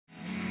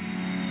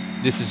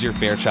This is your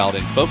Fairchild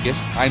in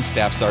Focus. I'm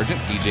Staff Sergeant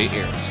DJ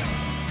Ayers.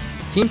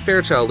 Team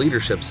Fairchild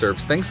leadership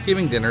serves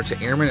Thanksgiving dinner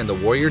to airmen in the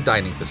Warrior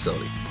Dining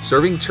Facility.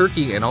 Serving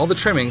turkey and all the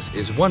trimmings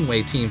is one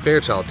way Team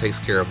Fairchild takes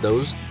care of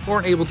those who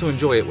aren't able to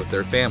enjoy it with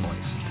their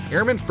families.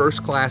 Airman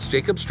First Class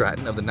Jacob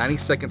Stratton of the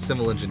 92nd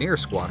Civil Engineer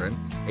Squadron,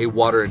 a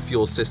water and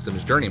fuel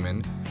systems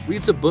journeyman,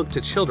 reads a book to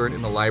children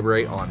in the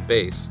library on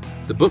base.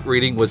 The book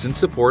reading was in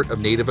support of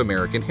Native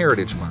American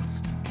Heritage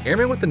Month.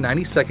 Airmen with the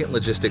 92nd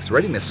Logistics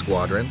Readiness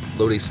Squadron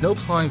load a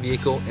snowplowing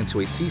vehicle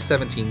into a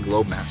C-17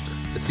 Globemaster.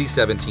 The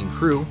C-17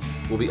 crew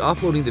will be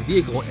offloading the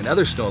vehicle and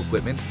other snow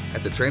equipment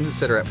at the transit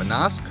center at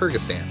Manas,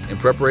 Kyrgyzstan, in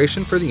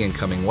preparation for the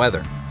incoming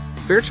weather.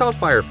 Fairchild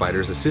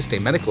firefighters assist a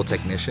medical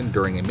technician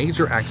during a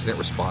major accident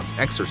response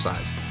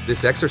exercise.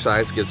 This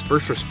exercise gives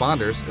first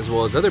responders, as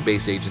well as other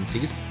base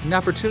agencies, an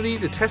opportunity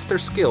to test their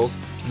skills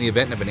in the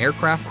event of an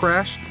aircraft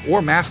crash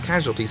or mass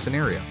casualty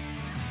scenario.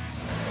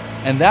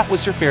 And that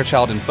was your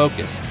Fairchild in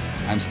Focus.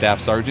 I'm Staff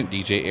Sergeant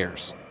DJ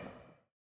Ayers.